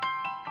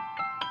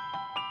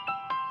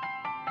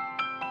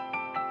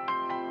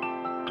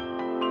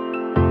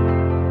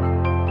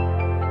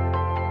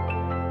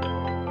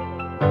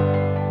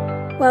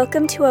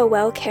Welcome to A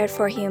Well Cared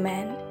For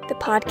Human, the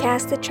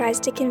podcast that tries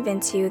to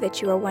convince you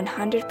that you are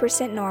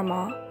 100%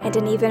 normal and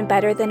an even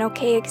better than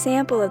okay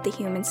example of the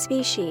human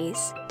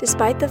species,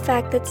 despite the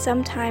fact that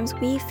sometimes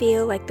we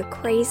feel like the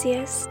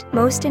craziest,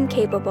 most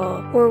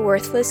incapable, or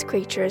worthless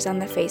creatures on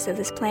the face of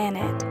this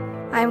planet.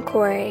 I'm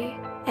Corey,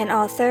 an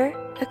author,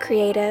 a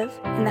creative,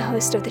 and the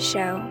host of the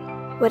show.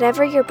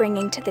 Whatever you're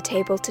bringing to the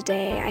table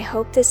today, I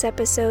hope this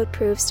episode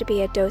proves to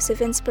be a dose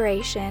of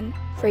inspiration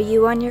for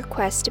you on your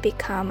quest to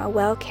become a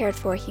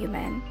well-cared-for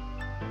human.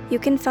 You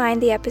can find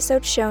the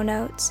episode show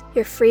notes,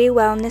 your free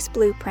wellness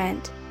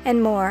blueprint,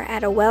 and more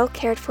at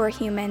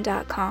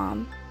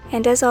awellcaredforhuman.com.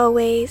 And as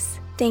always,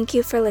 thank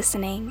you for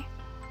listening.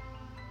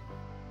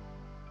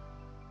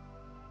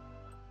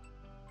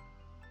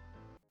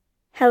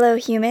 Hello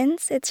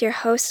humans, it's your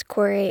host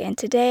Corey, and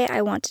today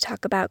I want to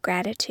talk about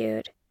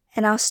gratitude.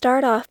 And I'll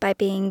start off by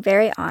being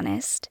very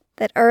honest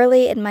that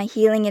early in my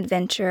healing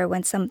adventure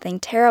when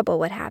something terrible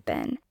would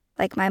happen,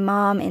 like my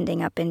mom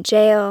ending up in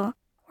jail,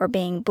 or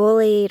being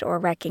bullied, or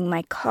wrecking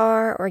my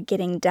car, or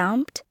getting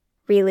dumped,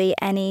 really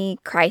any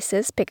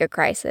crisis, pick a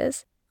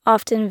crisis,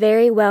 often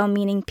very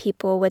well-meaning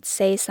people would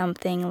say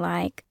something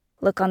like,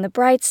 look on the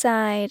bright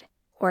side,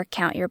 or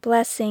count your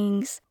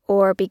blessings,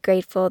 or be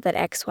grateful that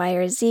X, Y,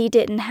 or Z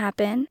didn't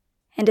happen.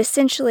 And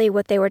essentially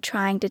what they were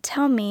trying to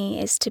tell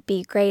me is to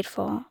be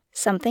grateful.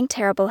 Something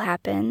terrible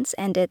happens,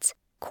 and it's,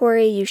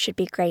 Corey, you should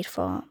be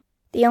grateful.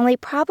 The only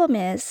problem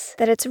is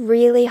that it's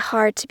really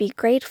hard to be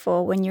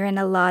grateful when you're in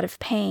a lot of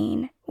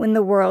pain. When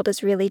the world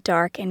is really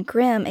dark and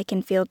grim, it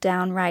can feel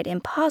downright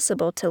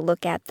impossible to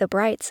look at the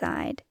bright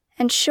side.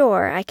 And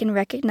sure, I can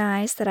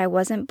recognize that I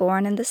wasn't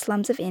born in the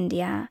slums of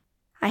India.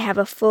 I have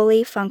a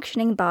fully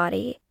functioning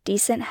body,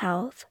 decent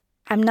health.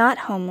 I'm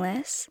not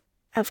homeless.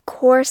 Of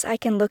course, I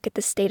can look at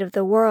the state of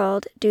the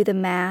world, do the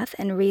math,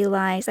 and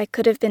realize I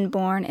could have been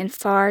born in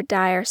far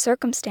dire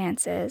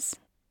circumstances.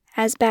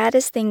 As bad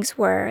as things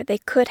were, they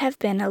could have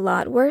been a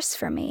lot worse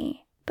for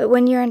me. But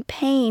when you're in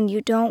pain, you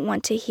don't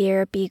want to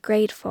hear be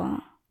grateful.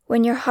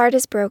 When your heart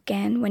is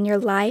broken, when your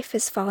life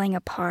is falling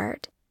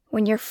apart,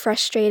 when you're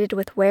frustrated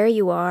with where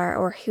you are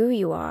or who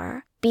you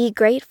are, be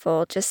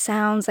grateful just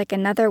sounds like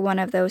another one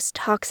of those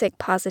toxic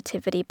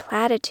positivity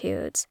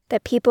platitudes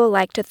that people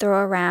like to throw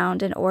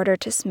around in order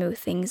to smooth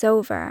things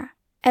over.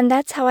 And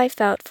that's how I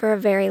felt for a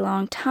very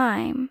long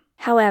time.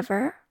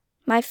 However,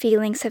 my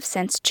feelings have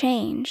since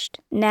changed.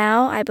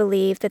 Now I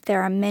believe that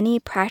there are many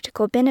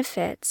practical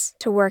benefits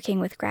to working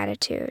with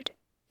gratitude.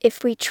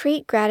 If we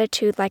treat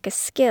gratitude like a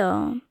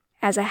skill,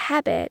 as a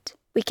habit,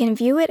 we can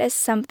view it as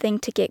something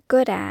to get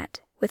good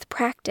at with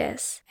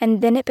practice,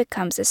 and then it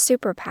becomes a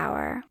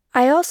superpower.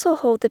 I also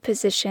hold the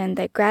position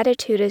that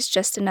gratitude is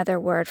just another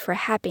word for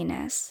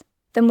happiness.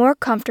 The more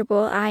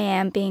comfortable I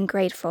am being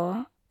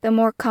grateful, the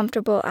more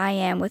comfortable I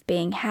am with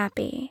being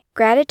happy.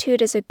 Gratitude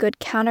is a good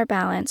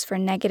counterbalance for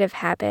negative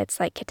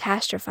habits like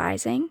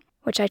catastrophizing,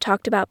 which I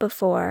talked about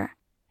before,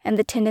 and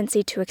the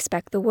tendency to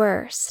expect the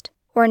worst,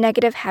 or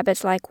negative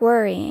habits like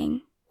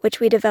worrying,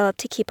 which we develop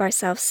to keep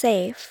ourselves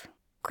safe.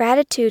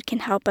 Gratitude can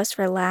help us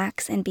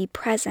relax and be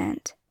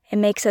present. It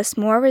makes us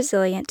more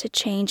resilient to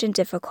change and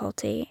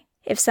difficulty.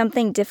 If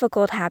something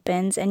difficult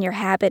happens and your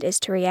habit is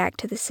to react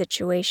to the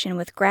situation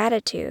with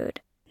gratitude,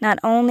 not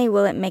only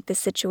will it make the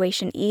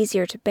situation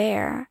easier to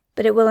bear,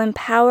 but it will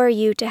empower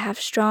you to have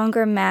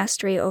stronger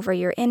mastery over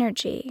your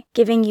energy,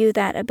 giving you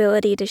that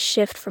ability to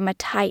shift from a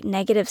tight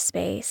negative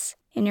space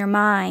in your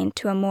mind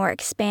to a more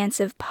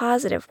expansive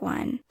positive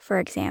one, for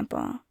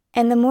example.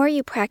 And the more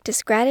you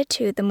practice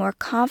gratitude, the more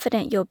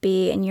confident you'll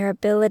be in your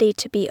ability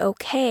to be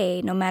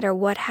okay no matter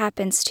what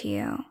happens to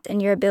you,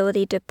 and your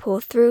ability to pull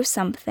through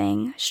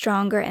something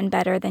stronger and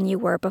better than you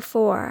were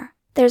before.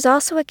 There's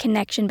also a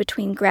connection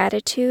between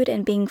gratitude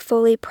and being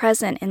fully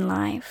present in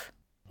life.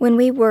 When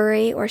we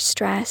worry or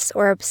stress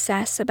or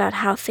obsess about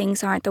how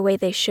things aren't the way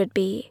they should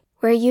be,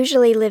 we're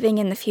usually living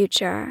in the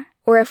future.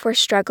 Or if we're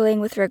struggling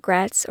with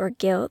regrets or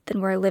guilt,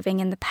 then we're living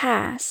in the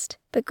past.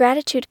 But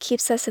gratitude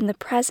keeps us in the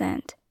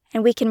present.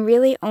 And we can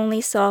really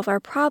only solve our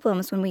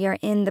problems when we are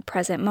in the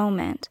present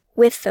moment,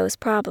 with those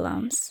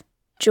problems.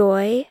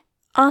 Joy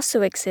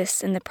also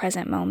exists in the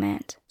present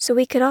moment. So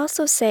we could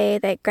also say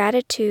that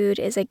gratitude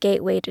is a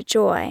gateway to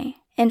joy.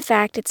 In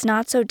fact, it's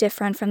not so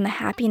different from the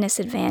happiness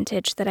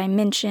advantage that I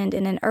mentioned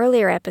in an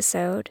earlier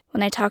episode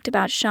when I talked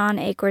about Shawn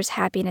Achor's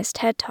Happiness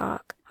TED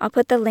Talk. I'll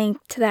put the link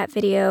to that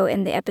video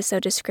in the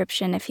episode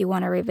description if you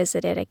want to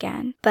revisit it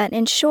again. But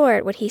in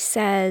short, what he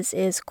says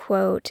is,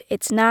 quote,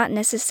 it's not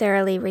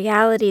necessarily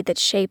reality that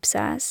shapes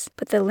us,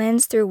 but the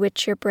lens through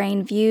which your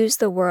brain views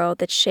the world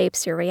that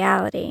shapes your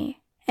reality.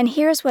 And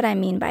here's what I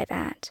mean by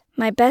that.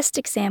 My best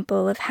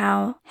example of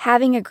how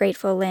having a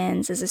grateful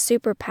lens is a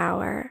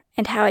superpower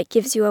and how it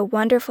gives you a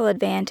wonderful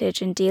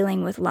advantage in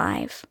dealing with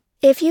life.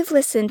 If you've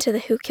listened to the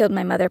Who Killed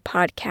My Mother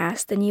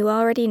podcast, then you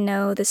already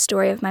know the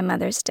story of my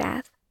mother's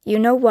death. You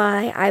know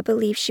why I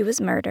believe she was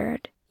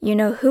murdered. You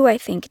know who I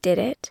think did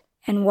it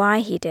and why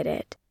he did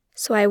it.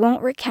 So I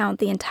won't recount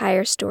the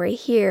entire story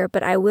here,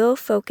 but I will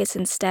focus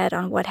instead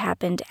on what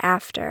happened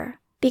after.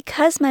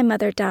 Because my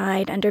mother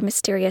died under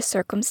mysterious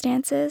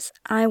circumstances,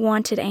 I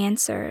wanted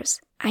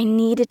answers. I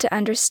needed to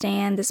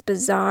understand this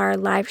bizarre,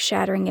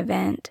 life-shattering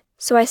event.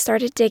 So I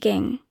started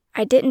digging.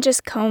 I didn't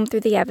just comb through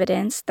the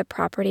evidence, the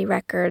property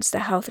records, the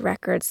health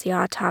records, the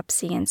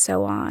autopsy, and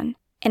so on.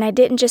 And I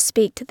didn't just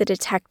speak to the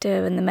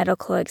detective and the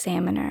medical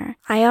examiner.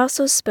 I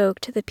also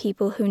spoke to the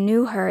people who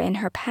knew her in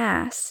her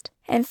past.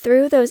 And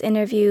through those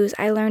interviews,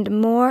 I learned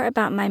more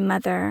about my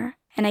mother,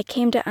 and I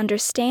came to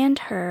understand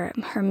her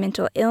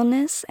mental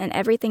illness and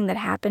everything that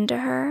happened to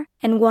her,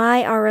 and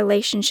why our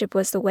relationship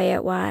was the way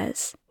it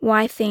was,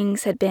 why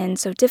things had been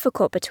so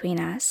difficult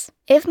between us.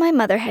 If my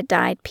mother had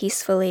died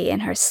peacefully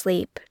in her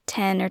sleep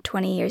 10 or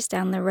 20 years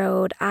down the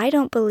road, I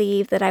don't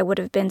believe that I would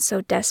have been so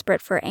desperate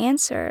for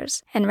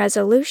answers and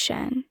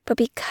resolution. But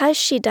because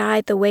she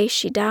died the way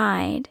she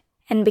died,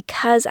 and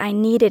because I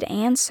needed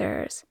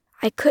answers,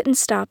 I couldn't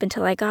stop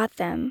until I got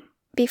them.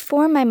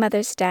 Before my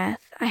mother's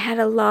death, I had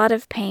a lot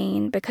of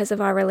pain because of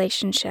our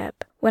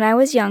relationship. When I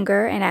was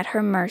younger and at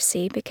her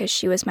mercy because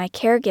she was my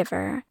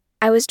caregiver,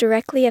 I was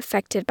directly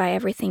affected by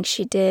everything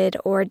she did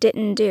or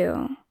didn't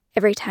do.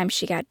 Every time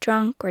she got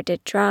drunk or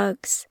did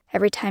drugs,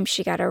 every time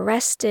she got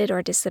arrested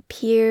or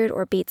disappeared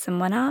or beat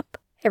someone up,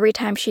 every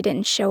time she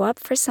didn't show up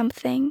for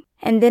something.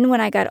 And then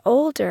when I got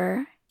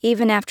older,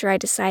 even after I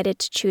decided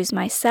to choose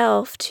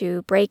myself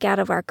to break out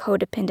of our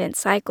codependent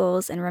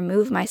cycles and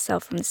remove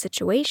myself from the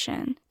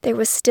situation, there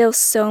was still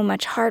so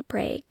much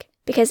heartbreak.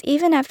 Because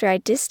even after I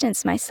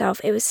distanced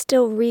myself, it was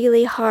still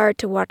really hard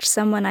to watch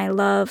someone I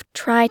loved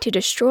try to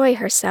destroy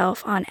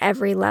herself on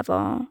every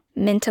level,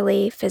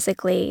 mentally,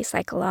 physically,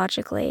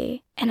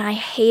 psychologically. And I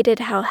hated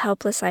how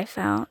helpless I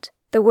felt.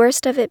 The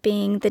worst of it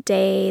being the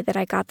day that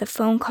I got the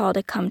phone call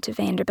to come to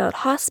Vanderbilt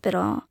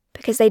Hospital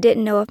because they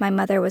didn't know if my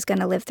mother was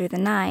going to live through the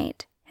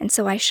night. And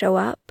so I show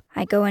up,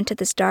 I go into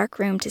this dark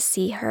room to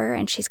see her,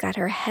 and she's got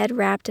her head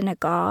wrapped in a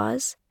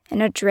gauze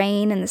and a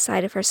drain in the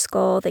side of her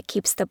skull that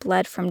keeps the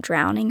blood from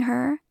drowning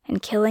her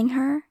and killing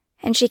her,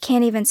 and she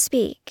can't even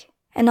speak.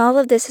 And all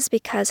of this is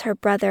because her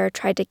brother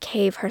tried to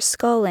cave her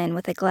skull in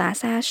with a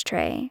glass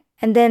ashtray.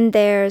 And then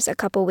there's a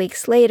couple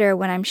weeks later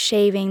when I'm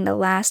shaving the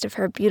last of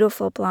her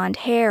beautiful blonde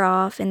hair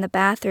off in the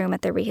bathroom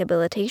at the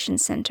rehabilitation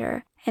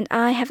center, and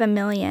I have a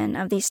million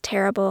of these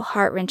terrible,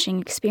 heart-wrenching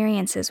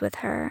experiences with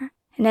her.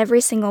 And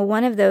every single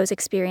one of those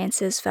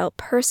experiences felt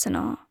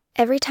personal.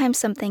 Every time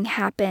something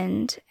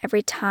happened,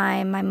 every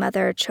time my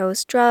mother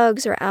chose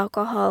drugs or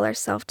alcohol or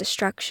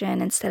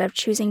self-destruction instead of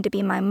choosing to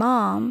be my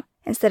mom,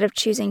 instead of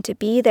choosing to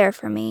be there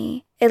for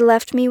me, it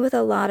left me with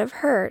a lot of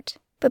hurt.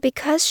 But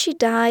because she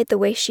died the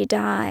way she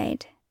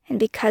died, and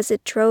because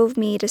it drove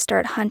me to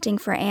start hunting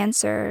for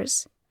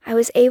answers, I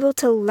was able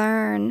to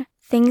learn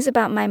things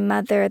about my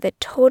mother that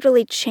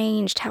totally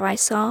changed how I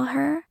saw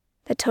her,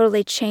 that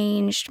totally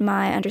changed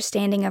my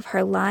understanding of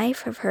her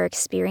life, of her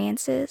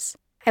experiences.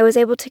 I was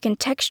able to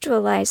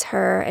contextualize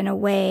her in a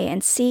way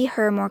and see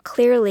her more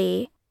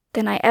clearly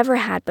than I ever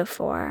had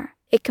before.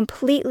 It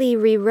completely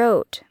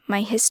rewrote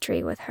my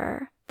history with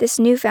her. This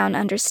newfound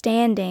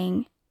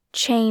understanding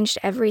changed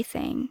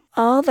everything.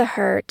 All the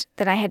hurt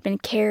that I had been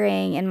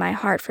carrying in my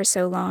heart for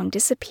so long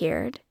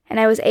disappeared, and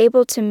I was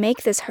able to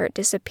make this hurt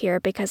disappear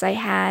because I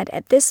had,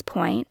 at this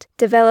point,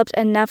 developed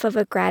enough of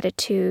a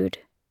gratitude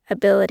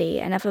ability,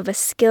 enough of a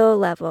skill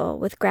level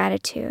with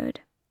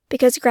gratitude.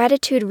 Because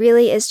gratitude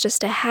really is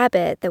just a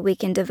habit that we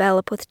can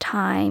develop with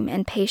time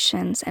and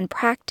patience and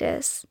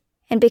practice.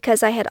 And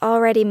because I had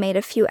already made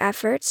a few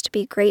efforts to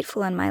be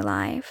grateful in my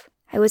life,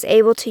 I was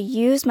able to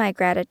use my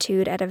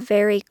gratitude at a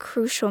very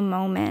crucial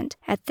moment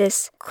at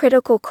this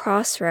critical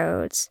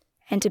crossroads,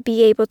 and to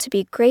be able to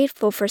be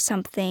grateful for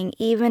something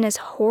even as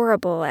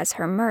horrible as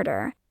her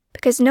murder.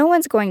 Because no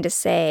one's going to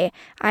say,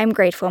 I'm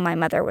grateful my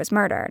mother was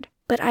murdered.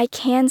 But I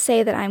can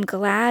say that I'm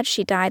glad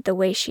she died the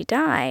way she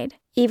died,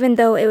 even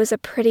though it was a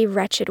pretty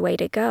wretched way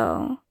to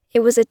go. It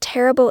was a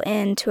terrible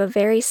end to a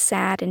very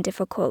sad and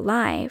difficult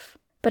life.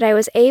 But I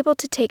was able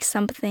to take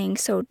something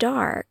so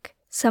dark,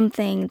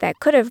 something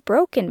that could have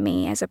broken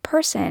me as a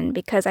person,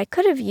 because I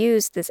could have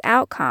used this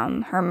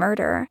outcome, her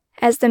murder,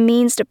 as the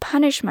means to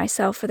punish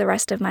myself for the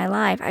rest of my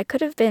life. I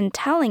could have been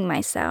telling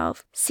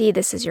myself, see,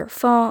 this is your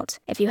fault.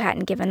 If you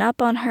hadn't given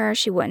up on her,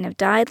 she wouldn't have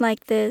died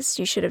like this.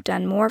 You should have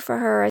done more for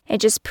her. It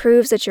just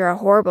proves that you're a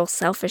horrible,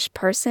 selfish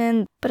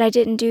person. But I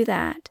didn't do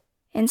that.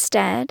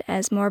 Instead,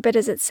 as morbid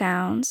as it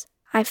sounds,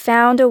 I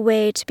found a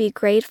way to be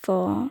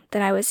grateful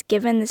that I was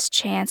given this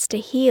chance to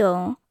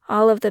heal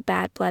all of the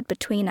bad blood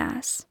between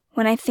us.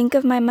 When I think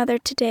of my mother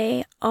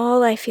today,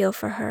 all I feel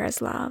for her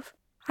is love.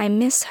 I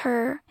miss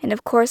her, and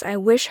of course I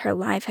wish her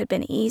life had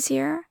been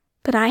easier,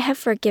 but I have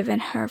forgiven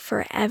her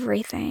for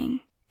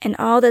everything. And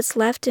all that's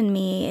left in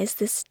me is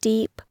this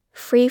deep,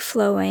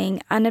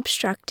 free-flowing,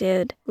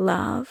 unobstructed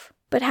love.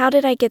 But how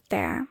did I get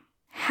there?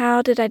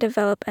 How did I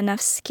develop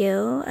enough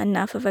skill,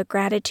 enough of a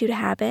gratitude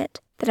habit,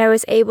 that I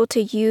was able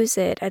to use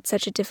it at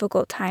such a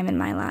difficult time in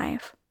my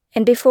life?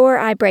 And before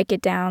I break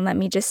it down, let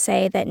me just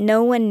say that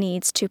no one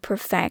needs to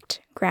perfect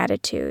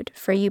gratitude.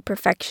 For you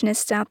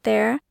perfectionists out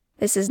there,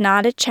 This is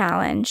not a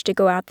challenge to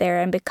go out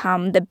there and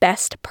become the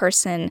best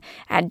person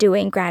at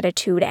doing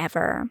gratitude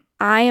ever.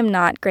 I am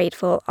not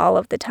grateful all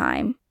of the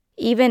time.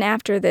 Even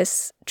after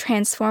this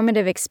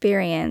transformative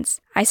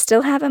experience, I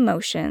still have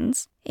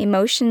emotions.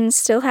 Emotions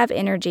still have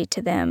energy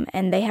to them,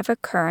 and they have a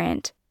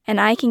current, and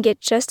I can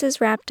get just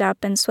as wrapped up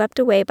and swept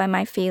away by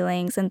my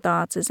feelings and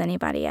thoughts as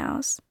anybody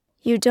else.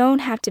 You don't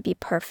have to be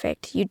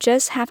perfect. You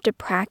just have to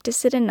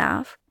practice it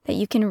enough that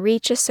you can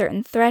reach a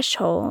certain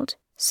threshold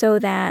so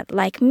that,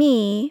 like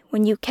me,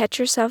 when you catch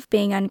yourself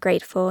being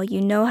ungrateful,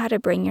 you know how to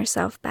bring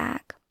yourself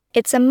back.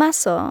 It's a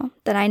muscle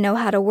that I know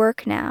how to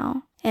work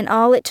now, and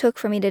all it took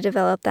for me to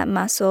develop that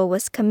muscle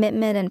was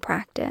commitment and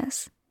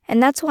practice.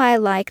 And that's why I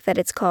like that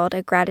it's called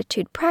a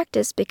gratitude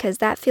practice, because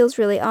that feels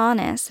really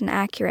honest and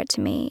accurate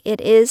to me.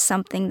 It is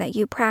something that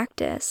you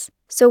practice.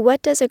 So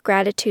what does a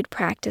gratitude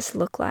practice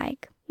look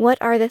like? What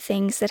are the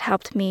things that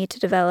helped me to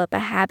develop a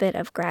habit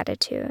of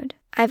gratitude?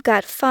 I've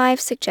got 5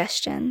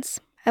 suggestions.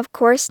 Of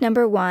course,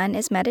 number 1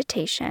 is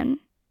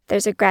meditation.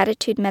 There's a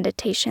gratitude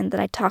meditation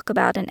that I talk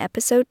about in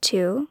episode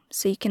 2,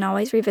 so you can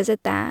always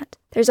revisit that.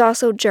 There's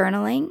also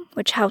journaling,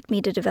 which helped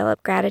me to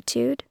develop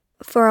gratitude.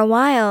 For a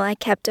while, I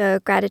kept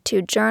a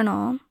gratitude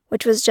journal,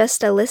 which was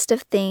just a list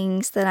of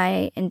things that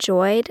I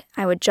enjoyed.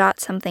 I would jot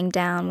something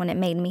down when it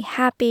made me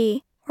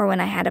happy or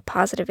when I had a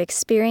positive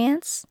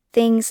experience,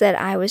 things that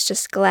I was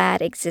just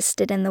glad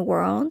existed in the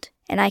world,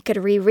 and I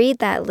could reread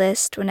that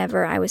list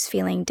whenever I was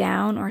feeling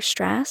down or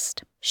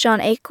stressed.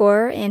 Shawn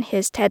Achor, in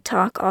his TED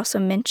Talk, also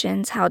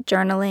mentions how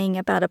journaling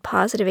about a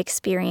positive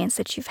experience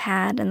that you've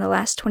had in the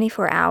last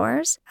 24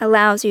 hours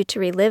allows you to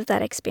relive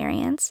that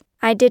experience.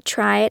 I did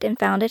try it and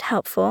found it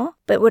helpful,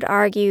 but would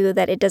argue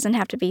that it doesn't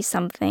have to be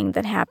something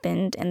that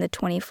happened in the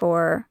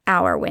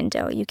 24-hour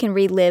window. You can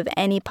relive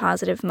any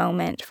positive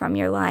moment from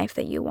your life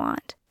that you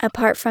want.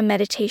 Apart from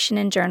meditation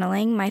and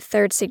journaling, my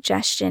 3rd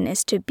suggestion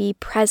is to be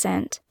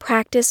present.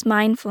 Practice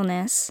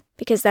mindfulness,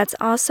 because that's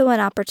also an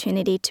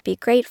opportunity to be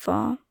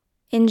grateful.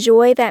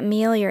 Enjoy that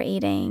meal you're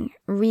eating.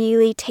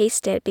 Really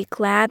taste it. Be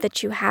glad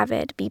that you have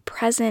it. Be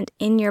present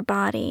in your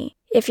body.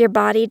 If your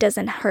body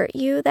doesn't hurt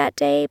you that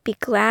day, be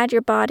glad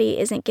your body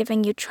isn't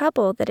giving you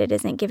trouble, that it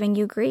isn't giving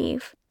you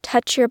grief.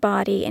 Touch your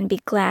body and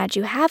be glad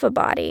you have a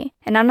body.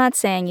 And I'm not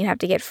saying you have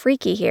to get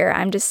freaky here.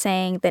 I'm just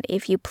saying that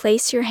if you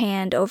place your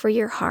hand over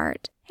your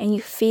heart and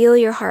you feel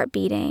your heart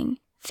beating,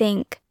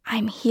 think,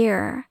 I'm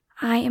here.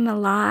 I am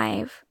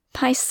alive.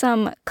 By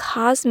some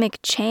cosmic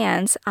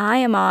chance, I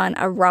am on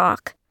a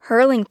rock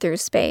hurling through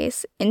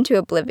space into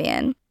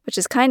oblivion, which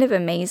is kind of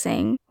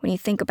amazing when you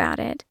think about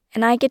it.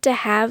 And I get to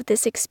have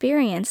this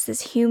experience,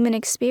 this human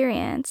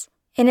experience.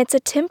 And it's a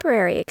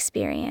temporary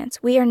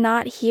experience. We are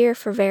not here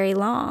for very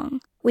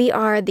long. We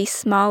are the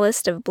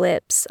smallest of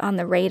blips on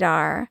the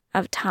radar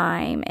of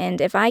time.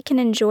 And if I can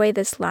enjoy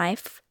this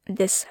life,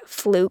 this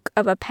fluke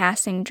of a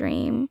passing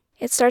dream,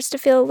 it starts to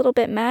feel a little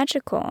bit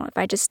magical if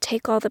I just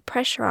take all the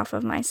pressure off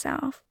of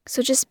myself.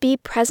 So just be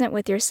present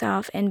with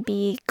yourself and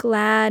be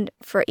glad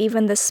for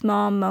even the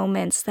small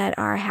moments that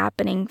are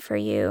happening for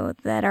you,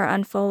 that are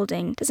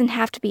unfolding. It doesn't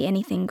have to be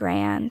anything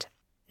grand.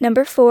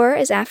 Number 4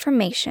 is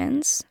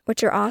affirmations,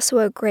 which are also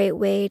a great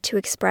way to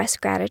express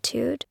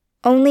gratitude.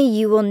 Only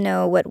you will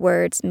know what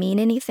words mean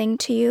anything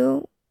to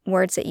you,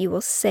 words that you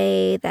will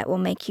say that will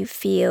make you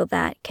feel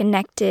that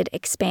connected,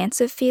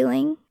 expansive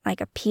feeling,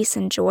 like a peace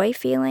and joy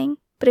feeling.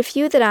 But a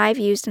few that I've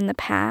used in the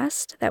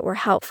past that were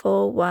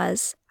helpful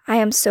was, I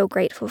am so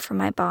grateful for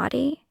my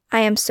body.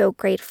 I am so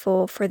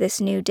grateful for this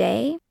new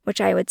day,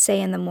 which I would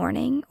say in the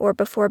morning. Or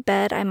before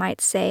bed, I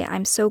might say,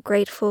 I'm so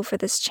grateful for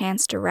this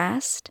chance to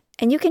rest.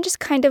 And you can just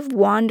kind of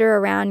wander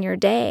around your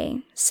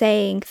day,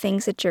 saying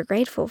things that you're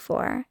grateful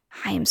for.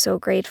 I am so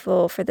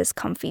grateful for this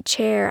comfy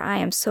chair. I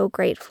am so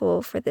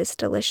grateful for this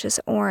delicious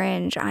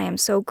orange. I am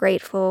so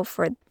grateful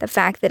for the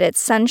fact that it's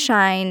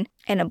sunshine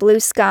and a blue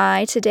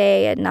sky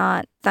today and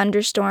not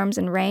thunderstorms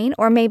and rain.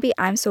 Or maybe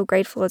I'm so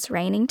grateful it's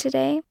raining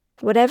today.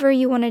 Whatever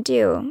you want to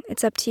do,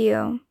 it's up to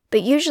you.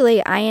 But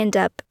usually I end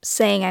up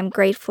saying I'm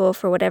grateful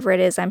for whatever it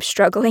is I'm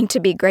struggling to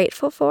be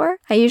grateful for.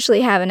 I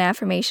usually have an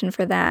affirmation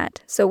for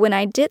that. So when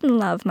I didn't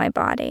love my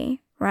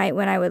body, right,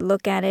 when I would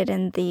look at it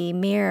in the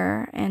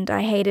mirror and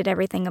I hated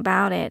everything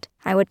about it,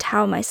 I would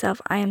tell myself,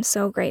 I am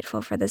so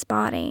grateful for this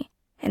body.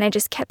 And I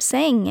just kept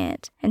saying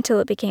it until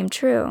it became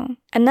true.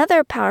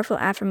 Another powerful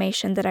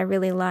affirmation that I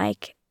really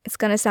like, it's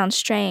going to sound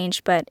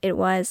strange, but it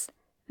was,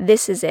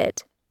 this is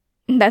it.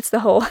 That's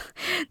the whole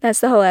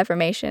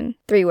affirmation.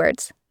 3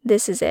 words.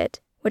 This is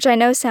it. Which I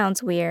know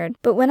sounds weird,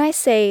 but when I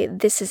say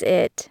this is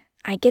it,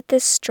 I get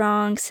this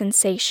strong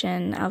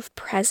sensation of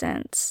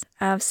presence,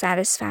 of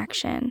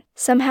satisfaction.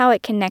 Somehow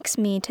it connects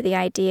me to the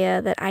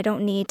idea that I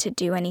don't need to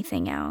do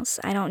anything else.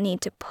 I don't need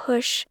to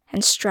push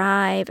and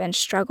strive and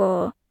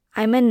struggle.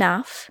 I'm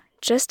enough,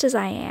 just as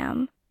I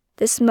am.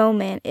 This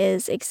moment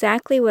is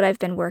exactly what I've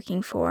been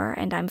working for,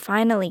 and I'm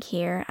finally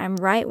here. I'm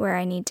right where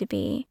I need to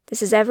be.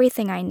 This is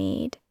everything I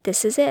need.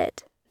 This is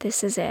it.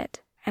 This is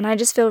it. And I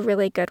just feel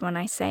really good when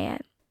I say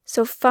it.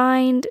 So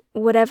find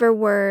whatever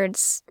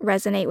words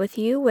resonate with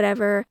you,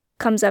 whatever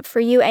comes up for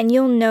you, and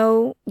you'll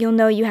know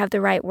you have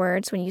the right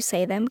words when you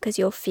say them because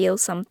you'll feel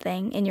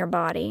something in your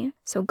body.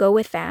 So go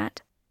with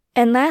that.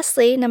 And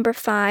lastly, number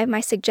 5, my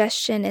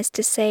suggestion is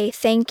to say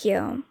thank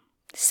you.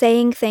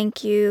 Saying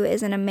thank you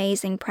is an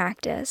amazing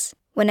practice.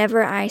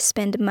 Whenever I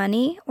spend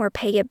money or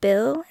pay a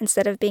bill,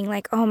 instead of being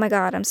like, oh my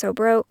God, I'm so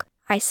broke,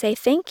 I say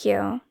thank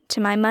you to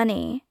my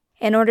money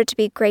in order to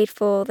be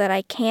grateful that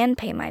I can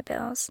pay my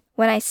bills.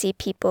 When I see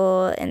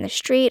people in the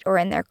street or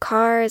in their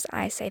cars,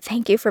 I say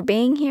thank you for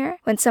being here.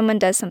 When someone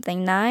does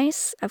something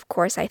nice, of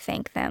course I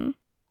thank them.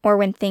 Or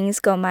when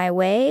things go my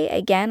way,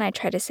 again, I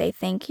try to say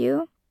thank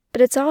you. But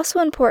it's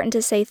also important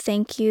to say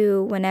thank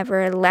you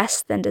whenever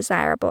less than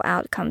desirable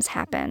outcomes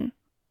happen.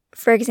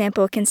 For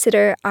example,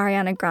 consider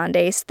Ariana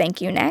Grande's Thank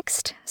You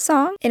Next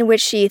song, in which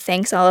she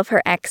thanks all of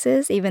her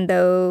exes, even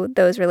though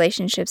those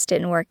relationships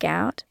didn't work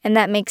out. And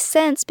that makes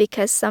sense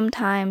because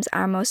sometimes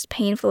our most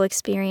painful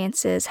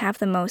experiences have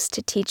the most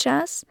to teach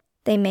us.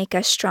 They make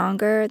us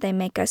stronger, they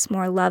make us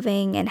more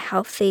loving and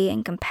healthy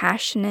and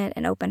compassionate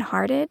and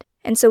open-hearted.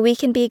 And so we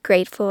can be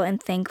grateful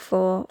and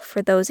thankful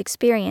for those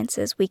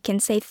experiences. We can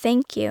say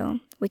thank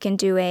you. We can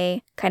do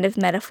a kind of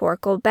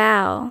metaphorical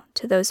bow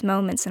to those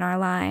moments in our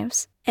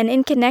lives. And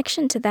in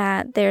connection to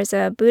that, there's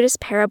a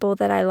Buddhist parable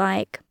that I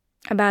like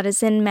about a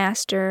Zen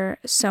master,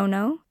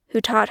 Sono,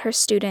 who taught her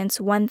students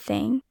one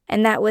thing,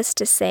 and that was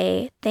to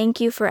say, thank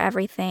you for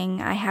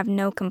everything, I have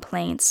no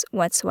complaints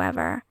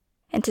whatsoever.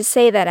 And to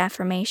say that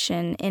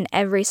affirmation in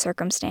every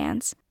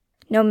circumstance,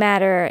 no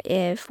matter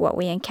if what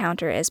we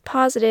encounter is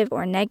positive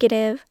or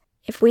negative,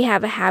 if we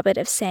have a habit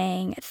of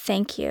saying,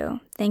 thank you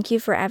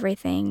for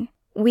everything,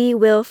 we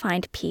will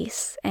find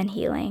peace and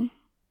healing.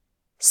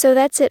 So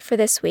that's it for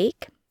this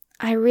week.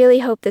 I really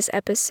hope this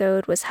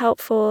episode was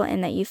helpful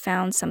and that you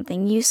found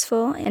something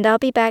useful, and I'll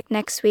be back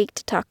next week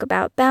to talk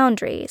about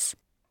boundaries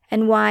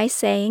and why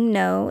saying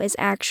no is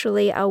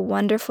actually a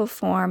wonderful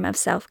form of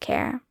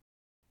self-care.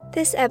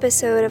 This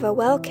episode of A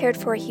Well Cared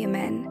For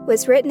Human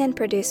was written and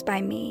produced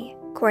by me,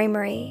 Corey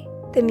Marie.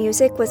 The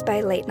music was by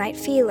Late Night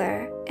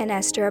Feeler and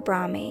Esther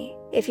Abrami.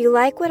 If you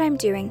like what I'm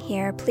doing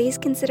here, please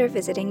consider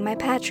visiting my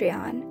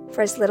Patreon.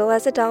 For as little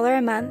as $1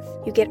 a month,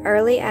 you get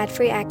early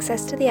ad-free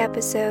access to the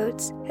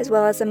episodes, as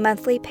well as a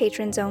monthly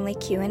patrons-only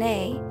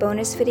Q&A,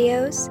 bonus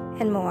videos,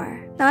 and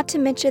more. Not to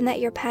mention that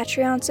your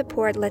Patreon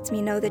support lets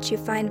me know that you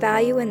find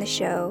value in the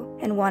show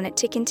and want it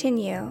to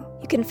continue.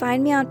 You can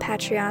find me on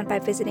Patreon by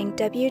visiting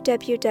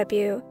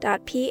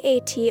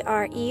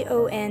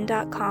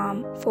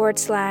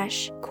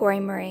www.patreon.com/Corey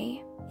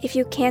Marie. If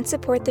you can't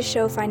support the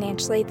show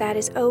financially, that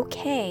is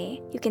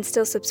okay. You can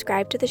still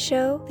subscribe to the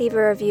show, leave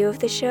a review of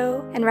the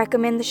show, and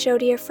recommend the show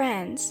to your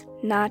friends,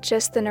 not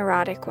just the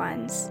neurotic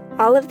ones.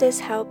 All of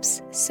this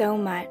helps so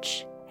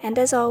much. And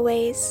as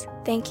always,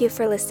 thank you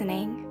for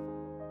listening.